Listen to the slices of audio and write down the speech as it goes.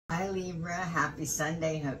Hi Libra, happy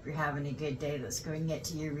Sunday. Hope you're having a good day. Let's go and get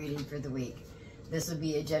to your reading for the week. This will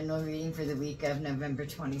be a general reading for the week of November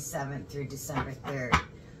 27th through December 3rd.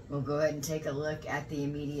 We'll go ahead and take a look at the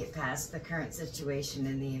immediate past, the current situation,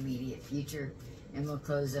 and the immediate future. And we'll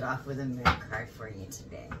close it off with a moon card for you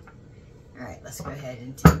today. All right, let's go ahead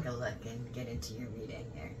and take a look and get into your reading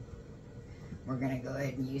here. We're going to go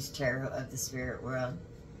ahead and use Tarot of the Spirit World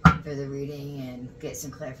for the reading and get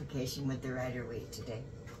some clarification with the Rider-Waite today.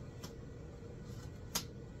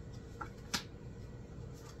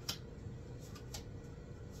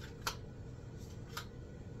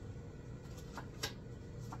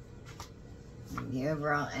 The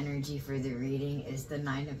overall energy for the reading is the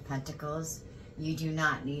Nine of Pentacles. You do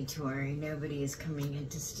not need to worry. Nobody is coming in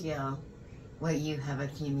to steal what you have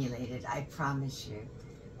accumulated. I promise you.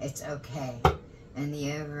 It's okay. And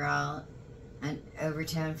the overall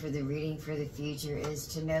overtone for the reading for the future is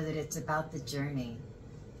to know that it's about the journey,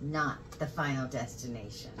 not the final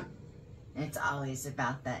destination. It's always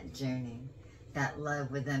about that journey, that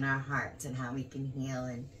love within our hearts and how we can heal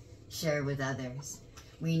and share with others.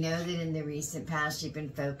 We know that in the recent past you've been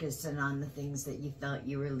focusing on the things that you felt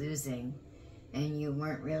you were losing, and you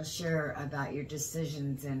weren't real sure about your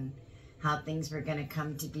decisions and how things were going to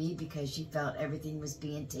come to be because you felt everything was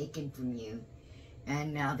being taken from you.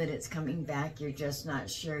 And now that it's coming back, you're just not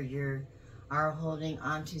sure. You are holding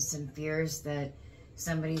on to some fears that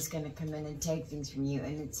somebody's going to come in and take things from you,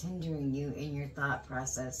 and it's hindering you in your thought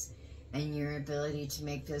process and your ability to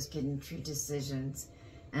make those good and true decisions.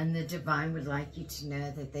 And the divine would like you to know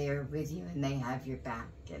that they are with you and they have your back,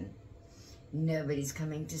 and nobody's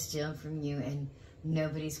coming to steal from you, and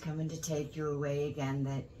nobody's coming to take you away again,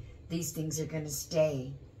 that these things are going to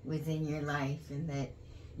stay within your life, and that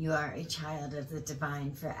you are a child of the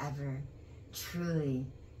divine forever, truly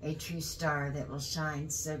a true star that will shine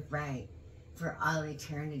so bright for all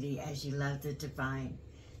eternity as you love the divine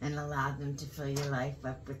and allow them to fill your life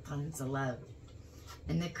up with tons of love.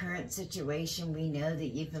 In the current situation, we know that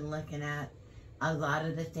you've been looking at a lot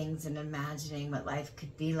of the things and imagining what life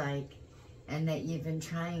could be like, and that you've been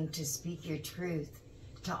trying to speak your truth,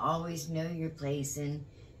 to always know your place, and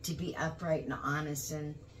to be upright and honest,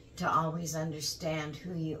 and to always understand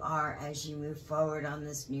who you are as you move forward on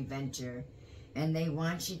this new venture. And they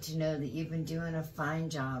want you to know that you've been doing a fine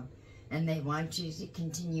job, and they want you to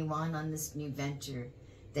continue on this new venture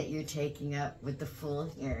that you're taking up with the Fool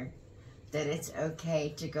here. That it's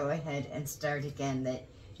okay to go ahead and start again, that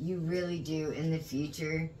you really do in the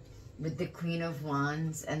future with the Queen of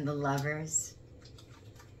Wands and the Lovers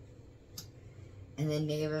and the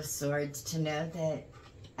Knave of Swords, to know that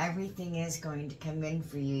everything is going to come in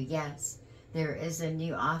for you. Yes, there is a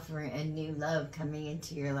new offer and new love coming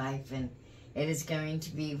into your life, and it is going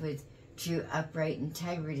to be with true upright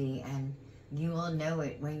integrity, and you will know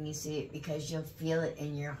it when you see it, because you'll feel it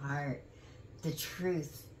in your heart, the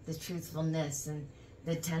truth, the truthfulness and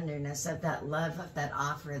the tenderness of that love, of that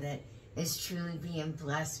offer that is truly being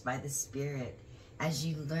blessed by the Spirit as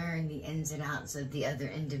you learn the ins and outs of the other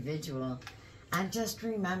individual. And just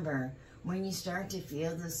remember, when you start to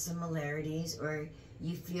feel those similarities, or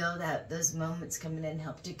you feel that those moments coming in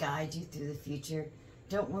help to guide you through the future,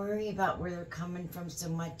 don't worry about where they're coming from so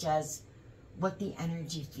much as what the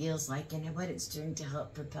energy feels like and what it's doing to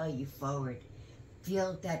help propel you forward.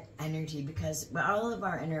 Feel that energy, because all of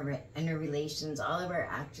our inner relations, all of our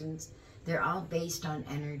actions, they're all based on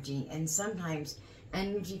energy. And sometimes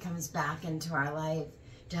energy comes back into our life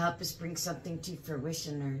to help us bring something to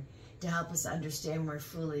fruition, or to help us understand more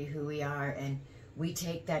fully who we are. And we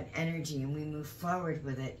take that energy and we move forward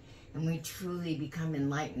with it, and we truly become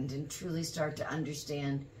enlightened and truly start to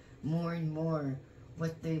understand more and more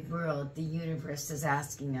what the world, the universe is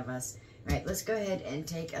asking of us. Right, let's go ahead and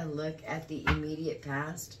take a look at the immediate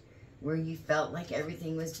past, where you felt like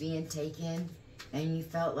everything was being taken, and you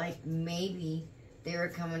felt like maybe they were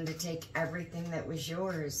coming to take everything that was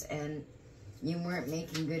yours, and you weren't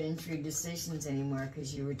making good and true decisions anymore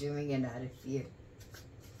because you were doing it out of fear.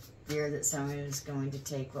 Fear that someone was going to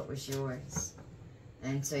take what was yours.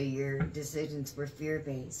 And so your decisions were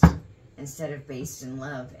fear-based instead of based in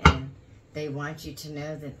love. And they want you to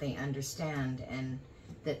know that they understand, and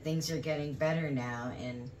that things are getting better now,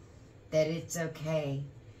 and that it's okay.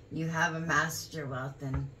 You have amassed your wealth,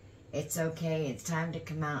 and it's okay. It's time to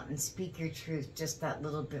come out and speak your truth just that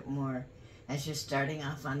little bit more as you're starting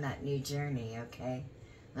off on that new journey, okay?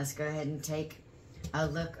 Let's go ahead and take a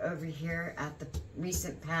look over here at the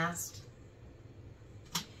recent past.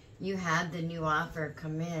 You had the new offer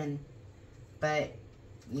come in, but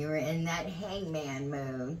you were in that hangman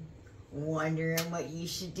mode, wondering what you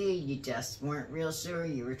should do. You just weren't real sure.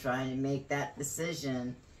 You were trying to make that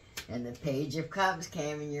decision. And the Page of Cups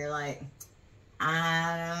came and you're like,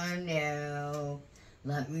 I don't know.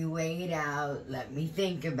 Let me weigh it out. Let me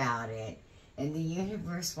think about it. And the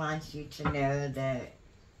universe wants you to know that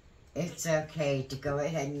it's okay to go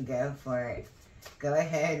ahead and go for it. Go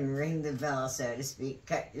ahead and ring the bell, so to speak.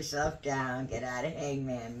 Cut yourself down. Get out of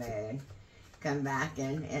hangman mode. Come back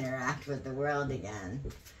and interact with the world again.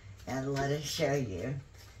 And let us show you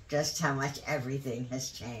just how much everything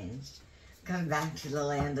has changed. Come back to the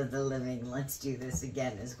land of the living. Let's do this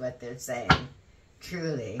again, is what they're saying.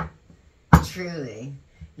 Truly, truly,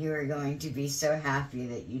 you are going to be so happy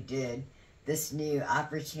that you did this new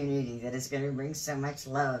opportunity that is going to bring so much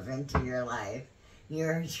love into your life.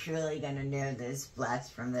 You're truly going to know this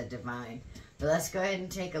blessed from the divine. But let's go ahead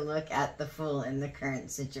and take a look at the Fool in the current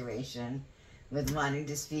situation with wanting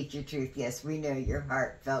to speak your truth. Yes, we know your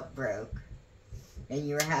heart felt broke and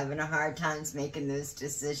you were having a hard time making those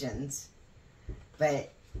decisions.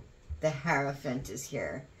 But the Hierophant is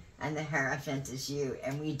here, and the Hierophant is you,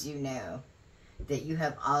 and we do know that you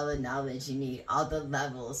have all the knowledge you need, all the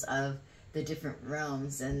levels of the different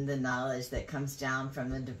realms and the knowledge that comes down from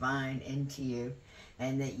the divine into you,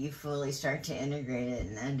 and that you fully start to integrate it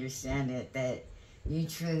and understand it, that you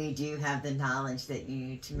truly do have the knowledge that you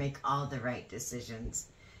need to make all the right decisions,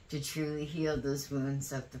 to truly heal those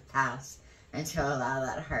wounds of the past, and to allow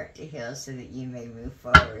that heart to heal so that you may move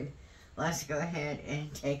forward. Let's go ahead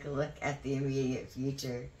and take a look at the immediate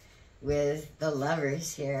future with the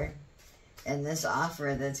Lovers here and this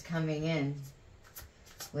offer that's coming in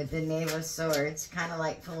with the Knave of Swords, kind of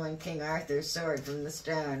like pulling King Arthur's sword from the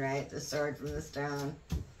stone, right? The sword from the stone.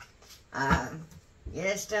 You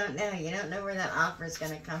just don't know. You don't know where that offer is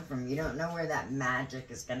going to come from. You don't know where that magic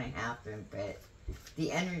is going to happen, but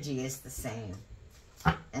the energy is the same.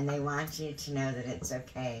 And they want you to know that it's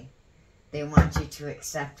okay. They want you to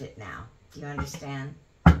accept it now. Do you understand?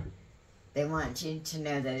 They want you to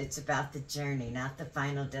know that it's about the journey, not the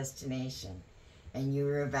final destination. And you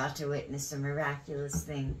were about to witness some miraculous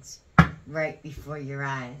things right before your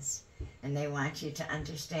eyes. And they want you to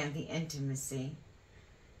understand the intimacy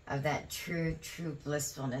of that true, true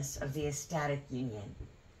blissfulness of the ecstatic union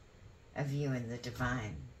of you and the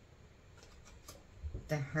divine.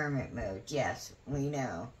 The Hermit mode, yes, we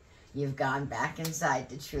know. You've gone back inside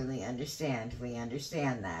to truly understand. We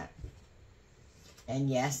understand that. And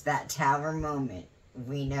yes, that Tower moment,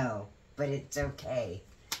 we know, but it's okay.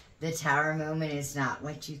 The Tower moment is not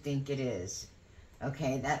what you think it is.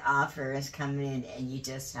 Okay, that offer is coming in and you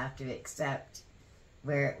just have to accept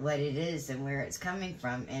what it is and where it's coming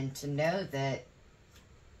from, and to know that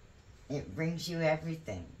it brings you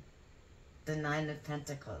everything. The Nine of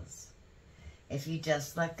Pentacles. If you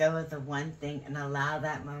just let go of the one thing and allow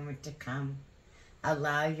that moment to come,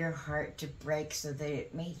 allow your heart to break so that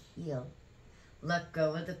it may heal. Let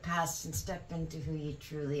go of the past and step into who you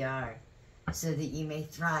truly are so that you may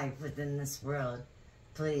thrive within this world.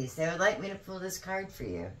 Please, they would like me to pull this card for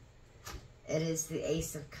you. It is the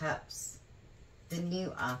Ace of Cups, the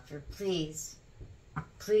new offer. Please,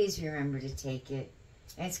 please remember to take it.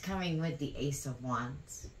 It's coming with the Ace of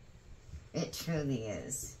Wands. It truly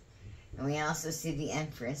is. And we also see the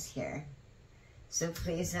Empress here. So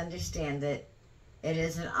please understand that it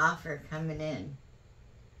is an offer coming in.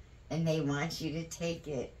 And they want you to take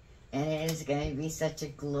it. And it is going to be such a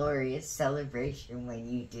glorious celebration when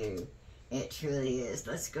you do. It truly is.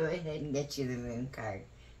 Let's go ahead and get you the Moon card.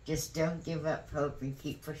 Just don't give up hope and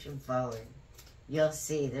keep pushing forward. You'll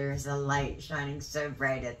see there is a light shining so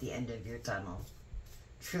bright at the end of your tunnel.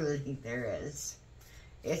 Truly there is.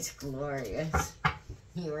 It's glorious.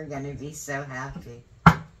 You are going to be so happy.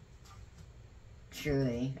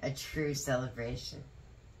 Truly, a true celebration.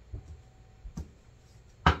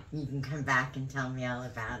 You can come back and tell me all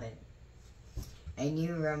about it. A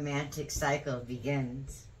new romantic cycle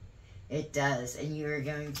begins. It does, and you are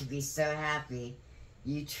going to be so happy.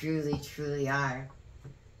 You truly, truly are.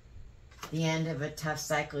 The end of a tough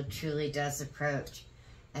cycle truly does approach.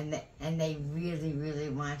 And they really, really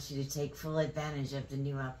want you to take full advantage of the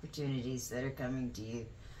new opportunities that are coming to you.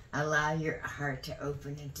 Allow your heart to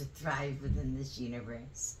open and to thrive within this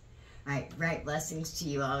universe. All right, bright blessings to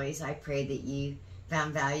you always. I pray that you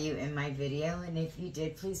found value in my video. And if you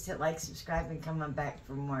did, please hit like, subscribe, and come on back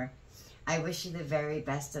for more. I wish you the very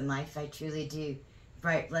best in life. I truly do.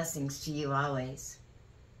 Bright blessings to you always.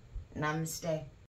 Namaste.